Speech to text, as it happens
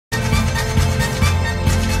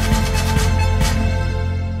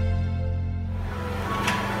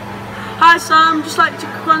Hi Sam, just like to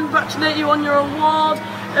congratulate you on your award.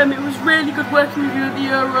 It was really good working with you at the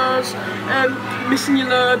Euros, missing you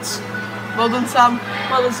loads. Well done Sam,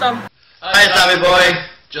 well done Sam. Hi Sammy boy,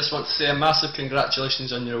 just want to say a massive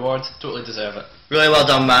congratulations on your award, totally deserve it. Really well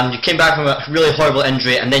done man, you came back from a really horrible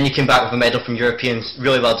injury and then you came back with a medal from Europeans,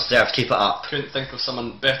 really well deserved, keep it up. Couldn't think of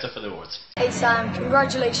someone better for the award. Hey Sam,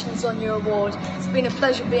 congratulations on your award. It's been a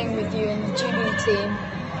pleasure being with you in the GB team.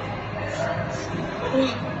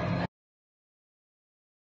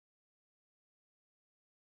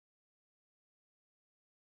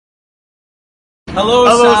 Hello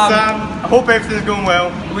Sam, I hope everything's going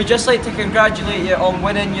well. We'd just like to congratulate you on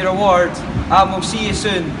winning your award and we'll see you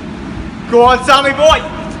soon. Go on Sammy boy!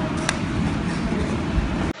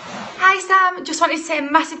 Hi Sam, just wanted to say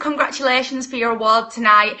massive congratulations for your award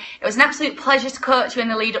tonight. It was an absolute pleasure to coach you in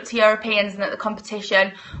the lead up to Europeans and at the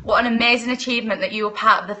competition. What an amazing achievement that you were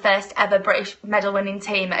part of the first ever British medal winning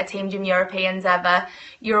team at a TeamGym Europeans ever.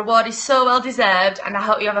 Your award is so well deserved and I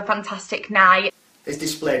hope you have a fantastic night. He's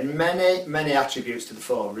displayed many attributes to the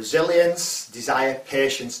fore: resilience, desire,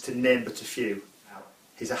 patience, to name but a few.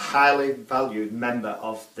 He's a highly valued member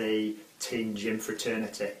of the TeamGym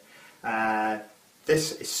fraternity.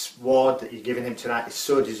 This award that you're giving him tonight is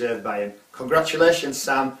so deserved by him. Congratulations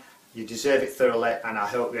Sam, you deserve it thoroughly and I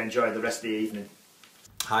hope you enjoy the rest of the evening.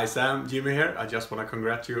 Hi Sam, Jimmy here. I just want to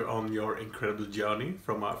congratulate you on your incredible journey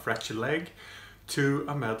from a fractured leg to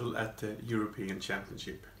a medal at the European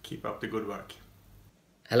Championship. Keep up the good work.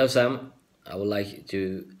 Hello Sam, I would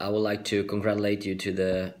like to congratulate you to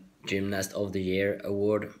the Gymnast of the Year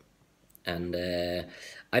award, and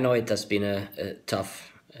I know it has been a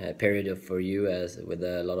tough period for you with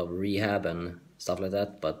a lot of rehab and stuff like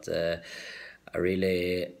that, but I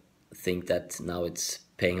really think that now it's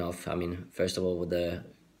paying off. I mean, first of all with the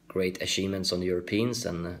great achievements on the Europeans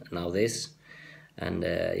and now this, and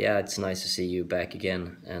yeah, it's nice to see you back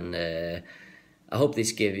again, and I hope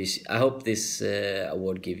this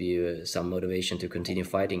award give you some motivation to continue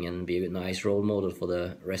fighting and be a nice role model for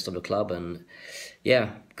the rest of the club, and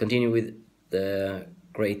yeah, continue with the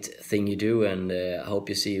great thing you do, and I hope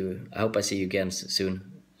I see you again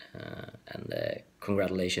soon, and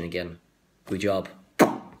congratulations again, good job.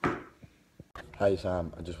 Hey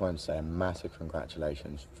Sam, I just wanted to say a massive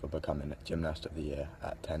congratulations for becoming Gymnast of the Year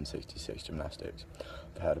at 1066 Gymnastics.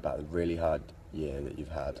 I've heard about the really hard year that you've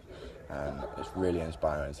had, and it's really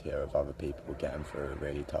inspiring to hear of other people getting through a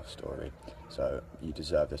really tough story. So you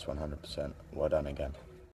deserve this 100%. Well done again.